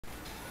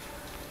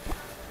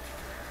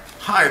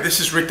Hi, this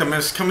is Rick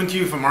Tames coming to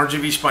you from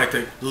RGV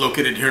SpyTek,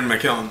 located here in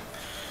McAllen.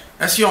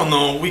 As you all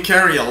know, we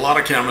carry a lot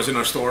of cameras in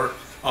our store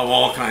of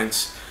all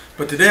kinds.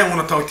 But today I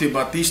want to talk to you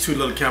about these two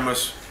little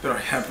cameras that I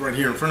have right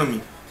here in front of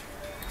me.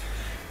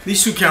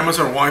 These two cameras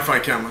are Wi-Fi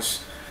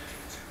cameras,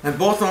 and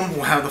both of them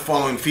will have the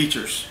following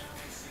features.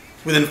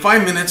 Within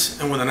 5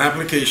 minutes and with an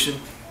application,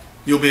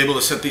 you'll be able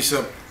to set these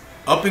up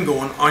and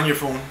going on your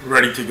phone,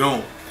 ready to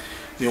go.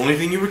 The only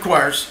thing it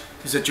requires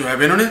is that you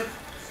have internet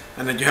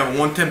and that you have a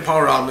 110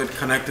 power outlet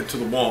connected to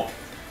the wall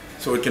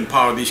so it can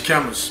power these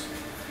cameras.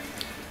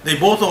 They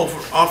both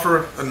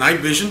offer a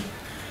night vision,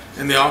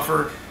 and they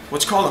offer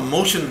what's called a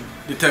motion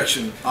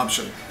detection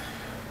option.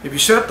 If you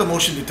set up the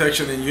motion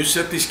detection and you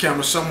set these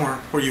cameras somewhere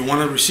where you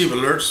want to receive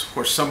alerts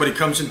where somebody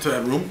comes into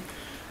that room,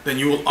 then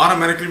you will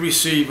automatically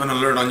receive an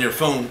alert on your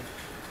phone,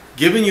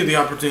 giving you the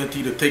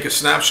opportunity to take a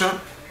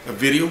snapshot, a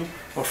video,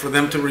 or for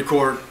them to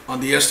record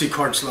on the SD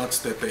card slots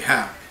that they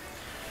have.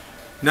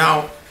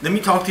 Now, let me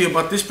talk to you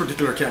about this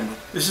particular camera.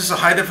 This is a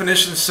high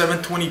definition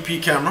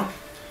 720p camera.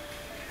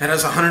 It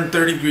has a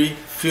 130-degree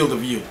field of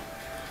view.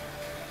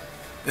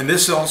 And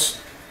this sells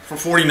for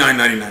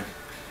 $49.99.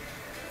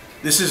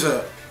 This is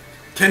a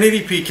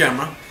 1080p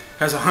camera,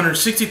 has a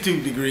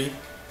 162-degree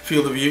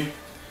field of view,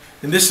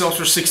 and this sells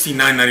for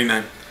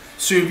 $69.99.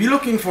 So if you're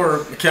looking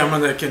for a camera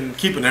that can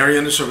keep an area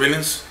under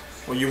surveillance,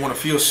 or you want to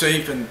feel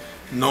safe and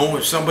know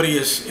if somebody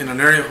is in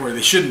an area where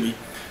they shouldn't be,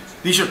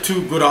 these are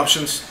two good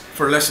options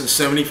for less than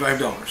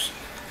 $75.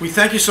 We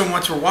thank you so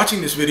much for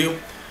watching this video.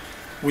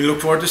 We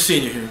look forward to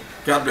seeing you here.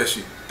 God bless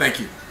you. Thank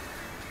you.